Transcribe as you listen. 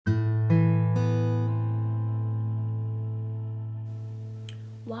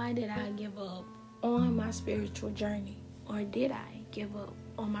Why did I give up on my spiritual journey? Or did I give up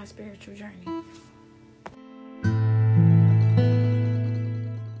on my spiritual journey?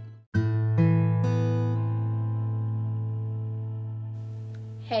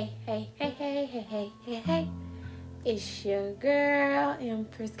 Hey. It's your girl,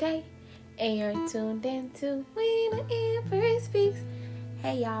 Empress K. And you're tuned in to When the Empress Speaks.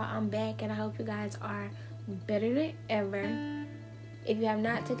 Hey y'all, I'm back and I hope you guys are better than ever. If you have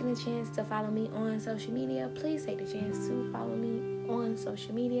not taken the chance to follow me on social media, please take the chance to follow me on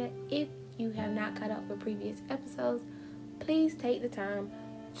social media. If you have not caught up with previous episodes, please take the time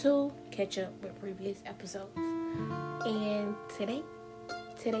to catch up with previous episodes. And today,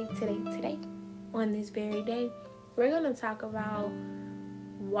 on this very day, we're going to talk about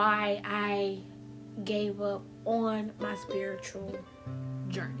why I gave up on my spiritual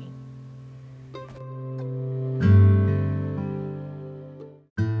journey.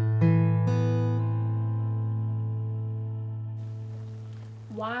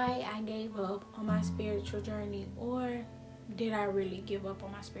 Why I gave up on my spiritual journey, or did I really give up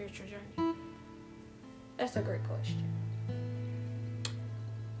on my spiritual journey? That's a great question.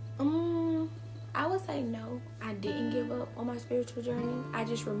 I would say no, I didn't give up on my spiritual journey. I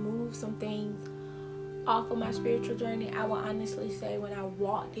just removed some things off of my spiritual journey. I will honestly say when I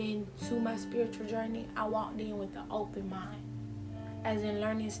walked into my spiritual journey, I walked in with an open mind, as in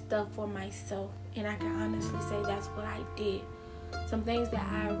learning stuff for myself. And I can honestly say that's what I did. Some things that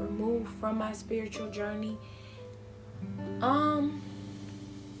I removed from my spiritual journey.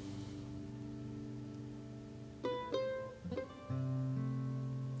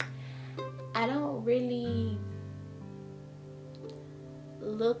 I don't really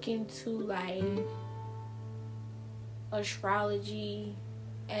look into like astrology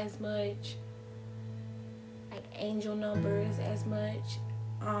as much, like angel numbers as much.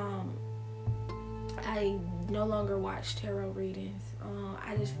 I no longer watch tarot readings.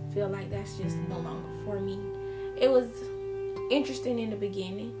 I just feel like that's just no longer for me. It was interesting in the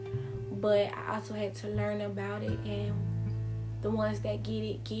beginning, but I also had to learn about it, and the ones that get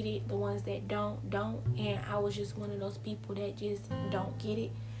it, the ones that don't. And I was just one of those people that just don't get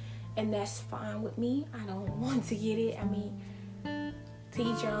it, and that's fine with me. I don't want to get it. I mean, to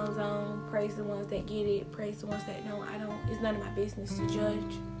each your own. Praise the ones that get it, praise the ones that don't. It's none of my business to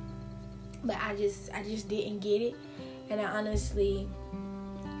judge. But I just didn't get it, and I honestly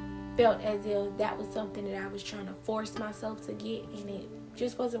felt as if that was something that I was trying to force myself to get, and it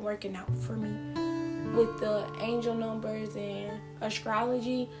just wasn't working out for me. With the angel numbers and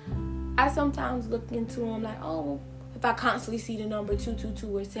astrology, I sometimes look into them like, oh, if I constantly see the number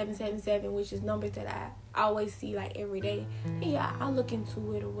 222 or 777, which is numbers that I always see like every day, yeah, I'll look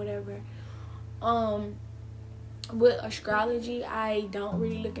into it or whatever. With astrology, I don't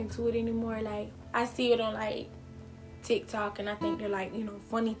really look into it anymore. Like, I see it on like TikTok, and I think they're like,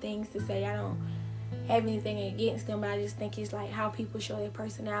 funny things to say. I don't have anything against them, but I just think it's like how people show their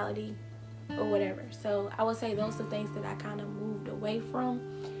personality or whatever. So I would say those are things that I kind of moved away from.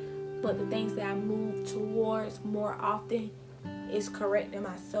 But the things that I moved towards more often is correcting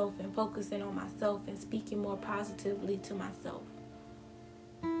myself and focusing on myself and speaking more positively to myself.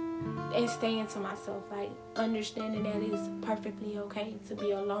 And staying to myself, like understanding that it's perfectly okay to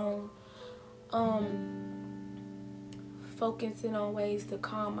be alone. Focusing on ways to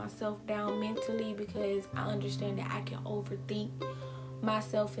calm myself down mentally, because I understand that I can overthink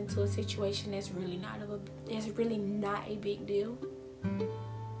myself into a situation that's really not a big deal.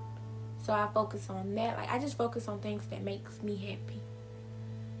 So I focus on that. Like, I just focus on things that makes me happy.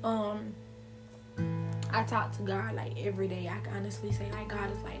 I talk to God like every day. I can honestly say like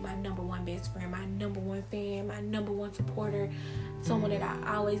God is like my number one best friend, my number one fan, my number one supporter, someone that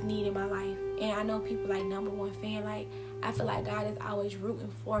I always need in my life. And I know people like number one fan, like I feel like God is always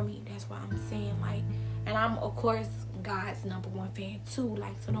rooting for me. That's why I'm saying like, and I'm of course God's number one fan too,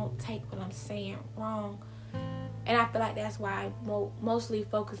 like, so don't take what I'm saying wrong. And I feel like that's why I mostly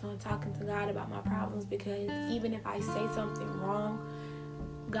focus on talking to God about my problems, because even if I say something wrong,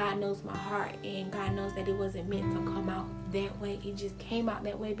 God knows my heart, and God knows that it wasn't meant to come out that way. It just came out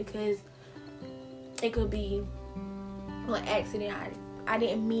that way because it could be an accident. I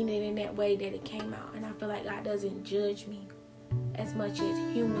didn't mean it in that way that it came out. And I feel like God doesn't judge me as much as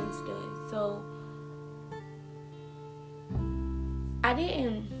humans do. So I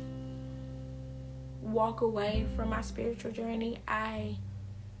didn't walk away from my spiritual journey. I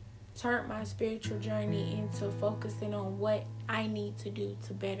turned my spiritual journey into focusing on what I need to do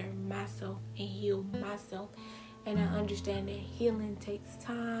to better myself and heal myself. And I understand that healing takes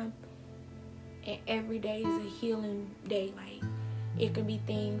time, and every day is a healing day. Like, It could be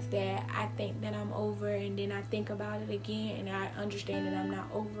things that I think that I'm over, and then I think about it again and I understand that I'm not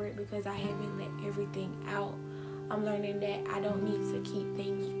over it because I haven't let everything out. I'm learning that I don't need to keep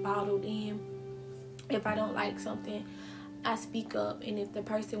things bottled in. If I don't like something, I speak up, and if the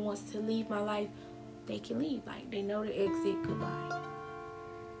person wants to leave my life, they can leave. Like, they know the exit. Goodbye.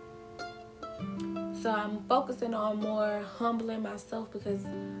 So I'm focusing on more humbling myself because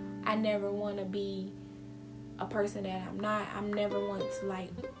I never want to be a person that I'm not. I never want to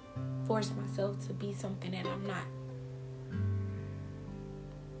like force myself to be something that I'm not.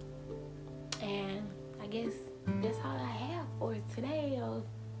 And I guess that's all I have for today of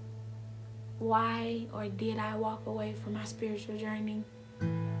why or did I walk away from my spiritual journey.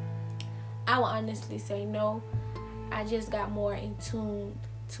 I will honestly say no. I just got more in tune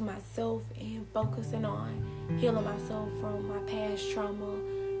to myself and focusing on healing myself from my past trauma,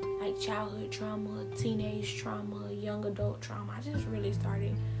 like childhood trauma, teenage trauma, young adult trauma. I just really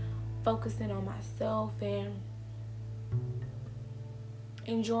started focusing on myself and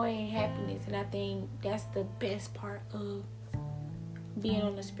enjoying happiness. And I think that's the best part of being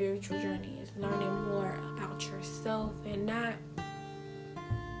on a spiritual journey, is learning more about yourself and not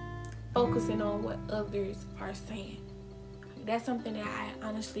focusing on what others are saying. That's something that I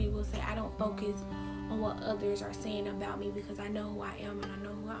honestly will say. I don't focus on what others are saying about me because I know who I am and I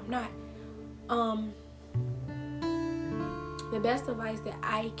know who I'm not. The best advice that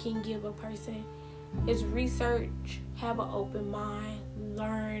I can give a person is research, have an open mind,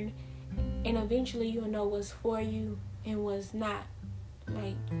 learn, and eventually you'll know what's for you and what's not.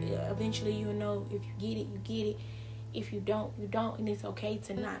 Like, eventually you'll know if you get it, you get it. If you don't, you don't, and it's okay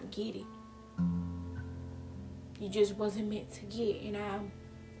to not get it. You just wasn't meant to get. And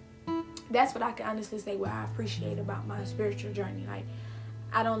that's what I can honestly say what I appreciate about my spiritual journey. Like,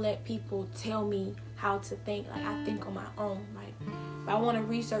 I don't let people tell me how to think. Like, I think on my own. Like, if I want to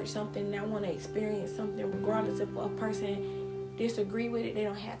research something and I want to experience something, regardless if a person disagree with it, they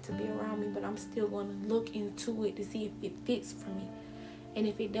don't have to be around me, but I'm still going to look into it to see if it fits for me. And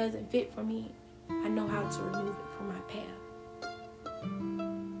if it doesn't fit for me, I know how to remove it from my path.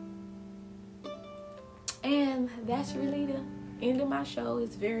 And that's really the end of my show.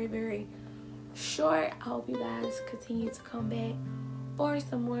 It's very, very short. I hope you guys continue to come back for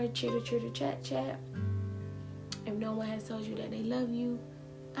some more chitter chat. If no one has told you that they love you,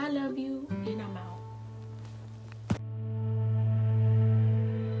 I love you, and I'm out.